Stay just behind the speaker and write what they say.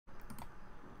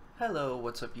Hello,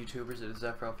 what's up YouTubers, it is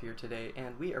Zephyr here today,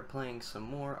 and we are playing some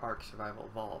more Ark Survival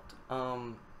Evolved. What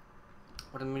I'm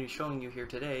going to be showing you here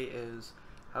today is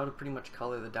how to pretty much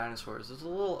color the dinosaurs. It's a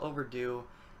little overdue,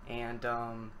 and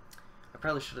I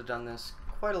probably should have done this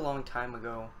quite a long time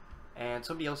ago, and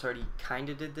somebody else already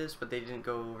kinda did this, but they didn't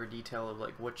go over detail of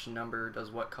like which number does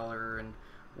what color, and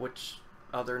which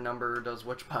other number does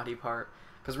which body part,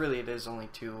 because really it is only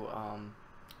two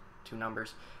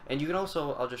numbers. And you can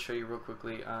also, I'll just show you real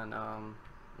quickly on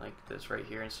like this right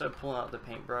here, instead of pulling out the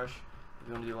paintbrush, if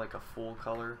you want to do like a full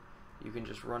color, you can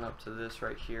just run up to this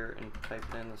right here and type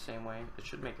it in the same way. It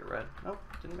should make it red. Nope,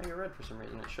 didn't make it red for some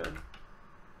reason. It should. Let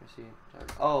me see.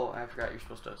 Oh, I forgot you're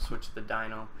supposed to switch the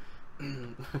dino.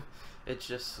 It's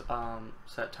just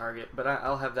set target, but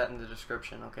I'll have that in the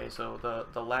description. Okay, so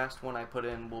the last one I put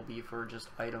in will be for just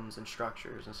items and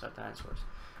structures and set dinosaurs.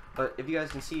 But if you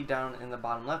guys can see down in the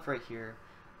bottom left right here,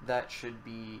 that should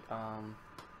be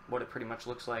what it pretty much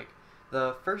looks like.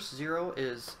 The first 0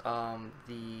 is I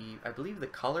believe the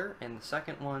color, and the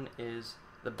second one is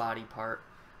the body part.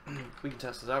 We can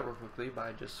test this out real quickly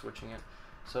by just switching it.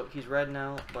 So he's red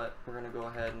now, but we're going to go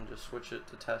ahead and just switch it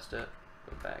to test it.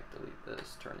 Go back, delete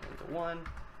this, turn it into 1.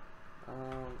 I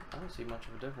don't see much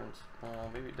of a difference.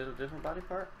 Maybe it did a different body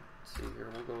part? Let's see here,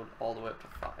 we'll go all the way up to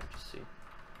 5 to see.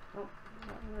 Oh,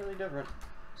 not really different.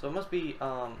 So it must be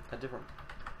a different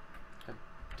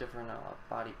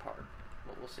body part,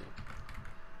 but we'll see.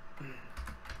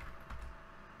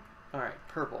 Alright,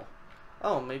 purple.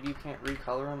 Oh, maybe you can't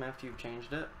recolor them after you've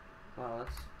changed it. Wow,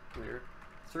 that's weird.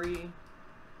 3.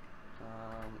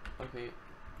 Okay.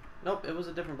 Nope, it was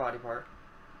a different body part.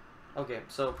 Okay,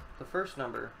 so the first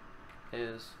number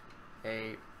is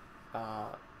a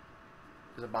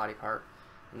body part,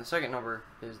 and the second number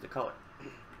is the color.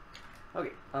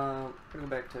 Okay, we're gonna go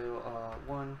back to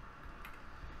 1.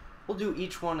 We'll do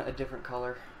each one a different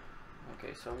color.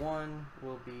 Okay, so 1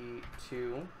 will be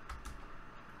 2,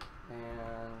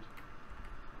 and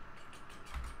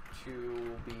 2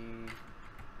 will be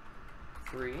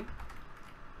 3,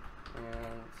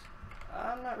 and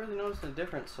I'm not really noticing a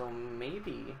difference, so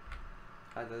maybe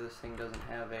either this thing doesn't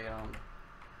have a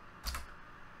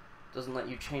doesn't let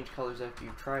you change colors after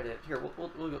you've tried it. Here,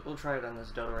 we'll try it on this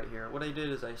dodo right here. What I did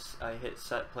is I hit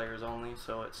set players only,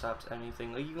 so it stops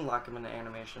anything. Like, you can lock him into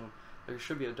animation. There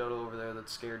should be a dodo over there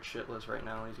that's scared shitless right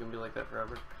now. He's gonna be like that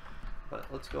forever. But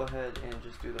let's go ahead and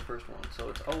just do the first one. So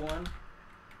it's 01.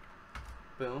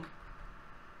 Boom.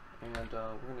 And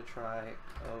we're gonna try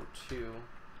 02.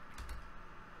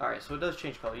 Alright, so it does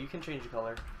change color. You can change the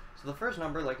color. So the first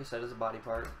number, like I said, is a body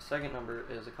part. The second number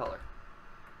is a color.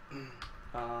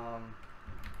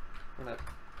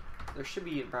 There should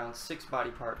be around 6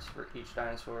 body parts for each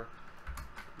dinosaur,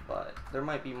 but there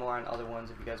might be more on other ones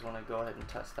if you guys want to go ahead and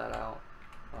test that out.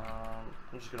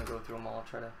 I'm just going to go through them all,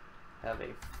 try to have a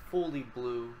fully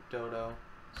blue dodo.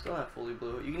 Still not fully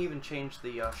blue. You can even change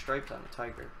the stripes on the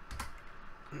tiger.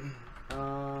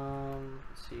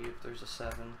 Let's see if there's a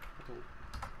 7.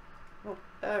 Oh,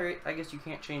 alright, I guess you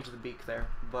can't change the beak there,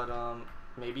 but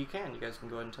maybe you can. You guys can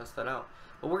go ahead and test that out.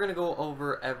 But we're gonna go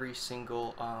over every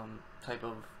single type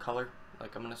of color.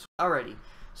 Like, I'm gonna. Alrighty,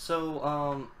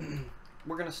 so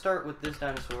we're gonna start with this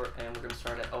dinosaur, and we're gonna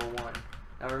start at 01.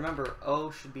 Now remember, O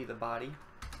should be the body.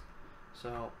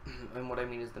 So, and what I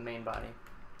mean is the main body.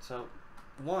 So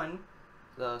 1,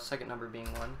 the second number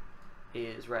being 1,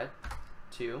 is red.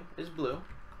 2 is blue.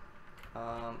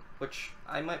 Which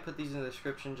I might put these in the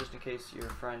description just in case your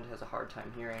friend has a hard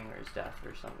time hearing or is deaf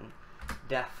or something.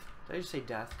 Deaf. Did I just say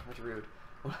deaf? That's rude.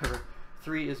 Whatever.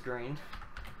 3 is green.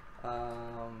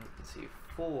 Let's see.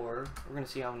 4. We're gonna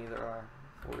see how many there are.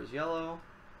 4 is yellow.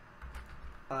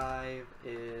 5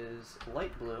 is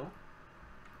light blue.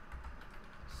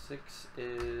 6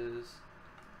 is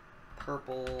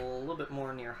purple. A little bit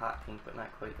more near hot pink, but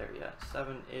not quite there yet.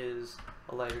 7 is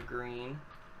a lighter green.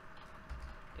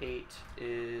 8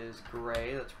 is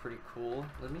gray. That's pretty cool.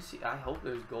 Let me see. I hope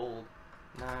there's gold.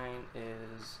 9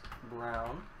 is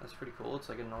brown. That's pretty cool. It's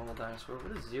like a normal dinosaur.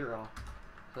 What is 0?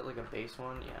 Is that like a base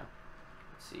one? Yeah.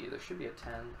 Let's see. There should be a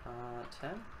 10.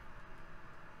 10?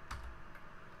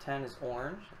 10 is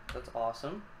orange. That's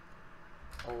awesome.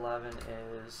 11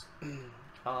 is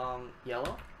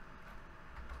yellow.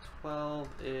 12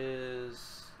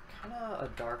 is kind of a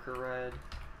darker red.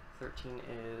 13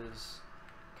 is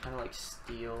kind of like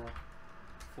steel.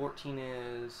 14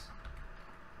 is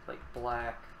like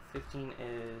black. 15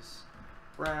 is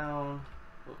brown.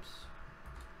 Whoops.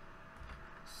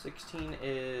 16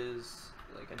 is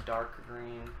like a dark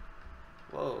green.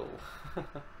 Whoa.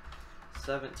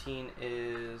 17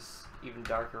 is even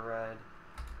darker red.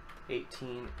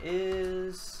 18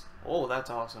 is... Oh, that's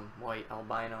awesome. White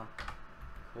albino.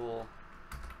 Cool.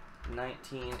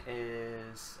 19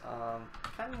 is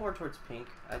kind of more towards pink,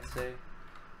 I'd say.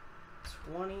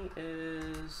 20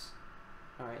 is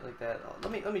alright, like that.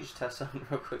 Let me just test something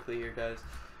real quickly here, guys.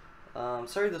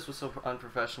 Sorry this was so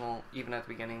unprofessional even at the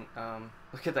beginning.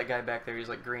 Look at that guy back there, he's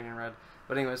like green and red.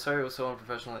 But anyway, sorry it was so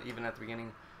unprofessional even at the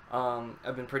beginning.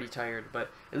 I've been pretty tired, but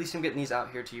at least I'm getting these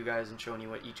out here to you guys and showing you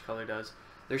what each color does.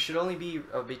 There should only be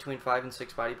between 5 and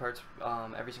 6 body parts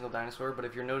every single dinosaur, but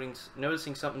if you're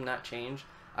noticing something not change,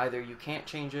 either you can't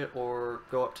change it or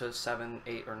go up to 7,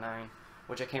 8, or 9,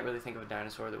 which I can't really think of a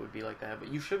dinosaur that would be like that.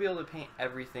 But you should be able to paint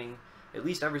everything, at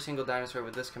least every single dinosaur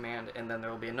with this command, and then there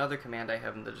will be another command I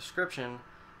have in the description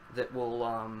that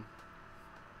will,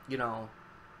 you know,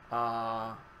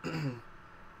 another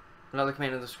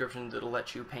command in the description that will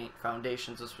let you paint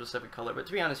foundations a specific color. But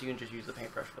to be honest, you can just use the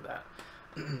paintbrush for that.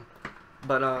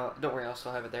 But don't worry, I'll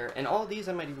still have it there. And all of these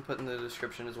I might even put in the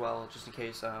description as well, just in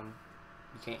case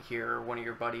you can't hear one of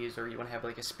your buddies, or you want to have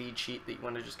like a speed sheet that you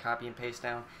want to just copy and paste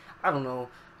down. I don't know.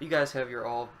 You guys have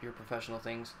your professional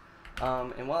things.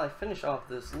 And while I finish off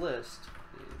this list,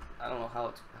 I don't know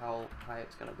how high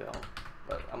it's gonna go,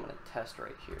 but I'm gonna test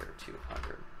right here,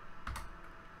 200.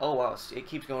 Oh wow, it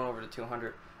keeps going over to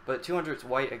 200, but 200 is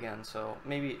white again, so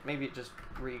maybe it just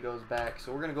re-goes back.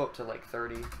 So we're gonna go up to like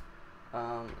 30.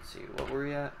 Let's see, what were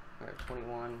we at? We're at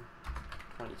 21,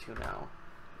 22 now.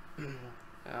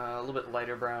 A little bit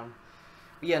lighter brown.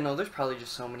 But yeah, no, there's probably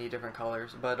just so many different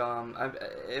colors. But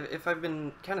if I've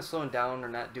been kind of slowing down or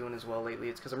not doing as well lately,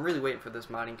 it's because I'm really waiting for this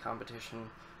modding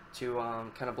competition to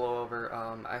kind of blow over.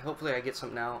 Hopefully I get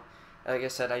something out. Like I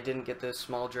said, I didn't get the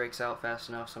small drakes out fast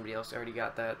enough. Somebody else already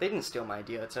got that. They didn't steal my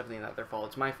idea. It's definitely not their fault.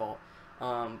 It's my fault.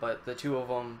 But the 2 of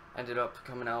them ended up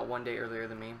coming out one day earlier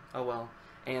than me. Oh well.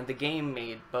 And the game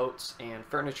made boats and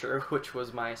furniture, which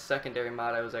was my secondary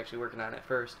mod I was actually working on at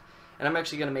first. And I'm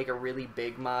actually going to make a really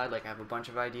big mod, like I have a bunch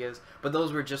of ideas, but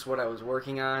those were just what I was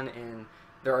working on, and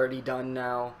they're already done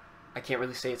now. I can't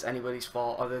really say it's anybody's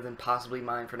fault other than possibly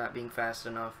mine for not being fast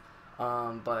enough.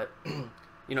 But,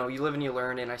 you know, you live and you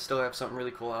learn, and I still have something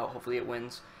really cool out. Hopefully it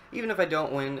wins. Even if I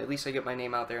don't win, at least I get my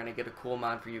name out there and I get a cool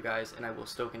mod for you guys, and I will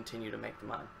still continue to make the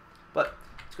mod. But,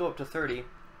 let's go up to 30.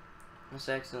 Let's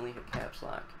accidentally hit caps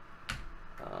lock.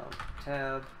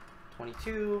 Tab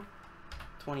 22.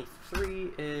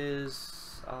 23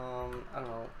 is, I don't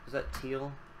know, is that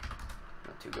teal?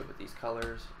 Not too good with these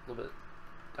colors. A little bit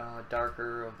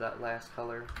darker of that last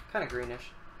color. Kind of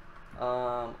greenish.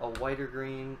 A whiter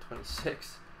green,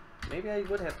 26. Maybe I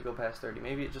would have to go past 30.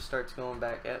 Maybe it just starts going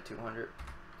back at 200.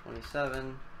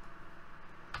 27.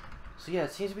 So yeah,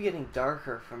 it seems to be getting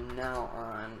darker from now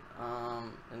on.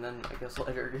 And then I guess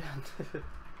lighter again.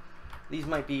 These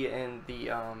might be in the,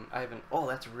 oh,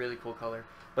 that's a really cool color.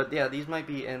 But yeah, these might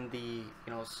be in the, you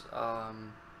know,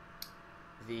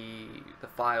 the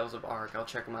files of Ark. I'll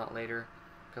check them out later.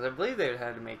 Because I believe they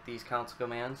had to make these console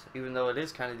commands, even though it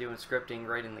is kind of doing scripting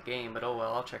right in the game, but oh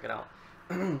well, I'll check it out.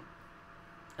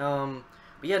 But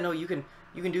yeah, no, you can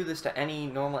do this to any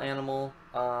normal animal,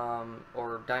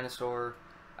 or dinosaur.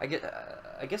 I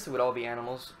guess it would all be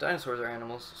animals. Dinosaurs are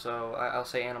animals, so I'll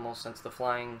say animals since the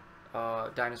flying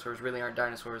dinosaurs really aren't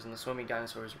dinosaurs, and the swimming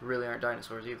dinosaurs really aren't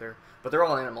dinosaurs either. But they're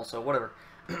all animals, so whatever.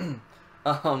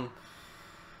 So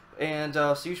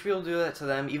you should be able to do that to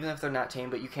them, even if they're not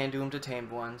tamed, but you can do them to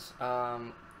tamed ones.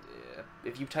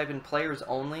 If you type in players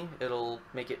only, it'll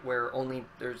make it where only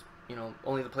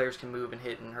the players can move and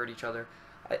hit and hurt each other.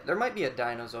 There might be a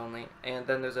dinos only, and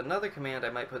then there's another command I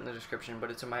might put in the description, but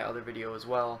it's in my other video as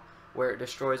well, where it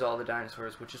destroys all the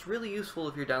dinosaurs, which is really useful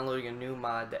if you're downloading a new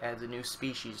mod that adds a new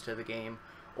species to the game,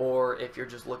 or if you're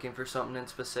just looking for something in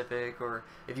specific, or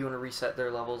if you want to reset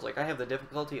their levels. Like, I have the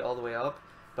difficulty all the way up,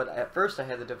 but at first I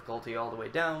had the difficulty all the way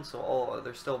down, so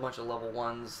there's still a bunch of level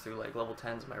 1s through like level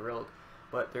 10s in my rig,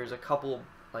 but there's a couple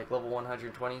like level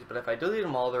 120s, but if I delete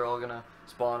them all, they're all gonna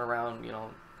spawn around, you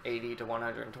know, 80 to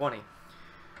 120.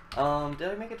 Did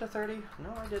I make it to 30?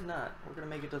 No, I did not. We're gonna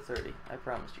make it to 30. I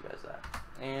promised you guys that.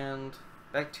 And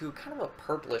back to kind of a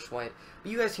purplish white.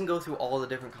 But you guys can go through all the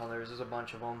different colors. There's a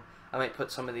bunch of them. I might put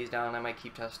some of these down. I might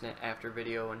keep testing it after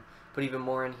video and put even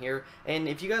more in here. And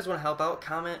if you guys want to help out,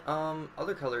 comment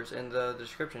other colors in the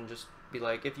description. Just be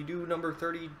like, if you do number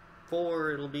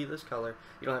 34, it'll be this color.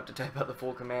 You don't have to type out the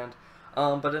full command.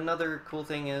 But another cool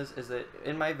thing is that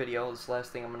in my video, this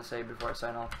last thing I'm going to say before I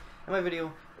sign off, in my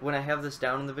video, when I have this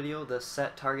down in the video, the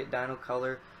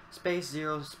SetTargetDinoColor space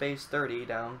 0 space 30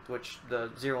 down, which the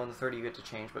 0 and the 30 you get to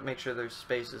change, but make sure there's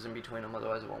spaces in between them,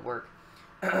 otherwise it won't work.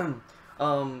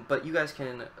 But you guys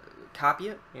can copy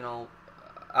it, you know,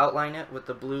 outline it with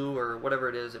the blue or whatever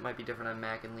it is. It might be different on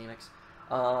Mac and Linux.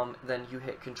 Then you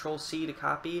hit Control C to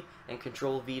copy and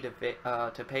Control V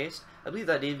to paste. I believe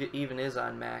that even is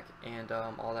on Mac and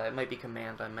all that. It might be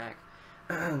Command on Mac.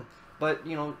 But,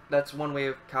 you know, that's one way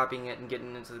of copying it and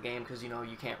getting into the game, because, you know,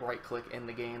 you can't right-click in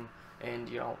the game and,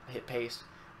 you know, hit paste.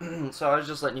 So I was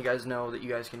just letting you guys know that you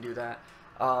guys can do that.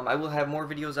 I will have more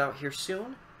videos out here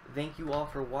soon. Thank you all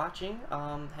for watching.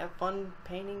 Have fun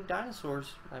painting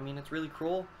dinosaurs. I mean, it's really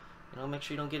cruel. You know, make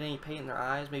sure you don't get any paint in their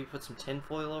eyes. Maybe put some tin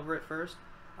foil over it first.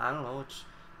 I don't know. It's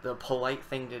the polite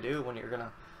thing to do when you're going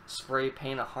to spray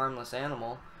paint a harmless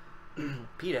animal.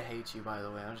 PETA hates you, by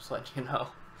the way. I'm just letting you know.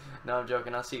 No, I'm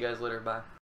joking. I'll see you guys later. Bye.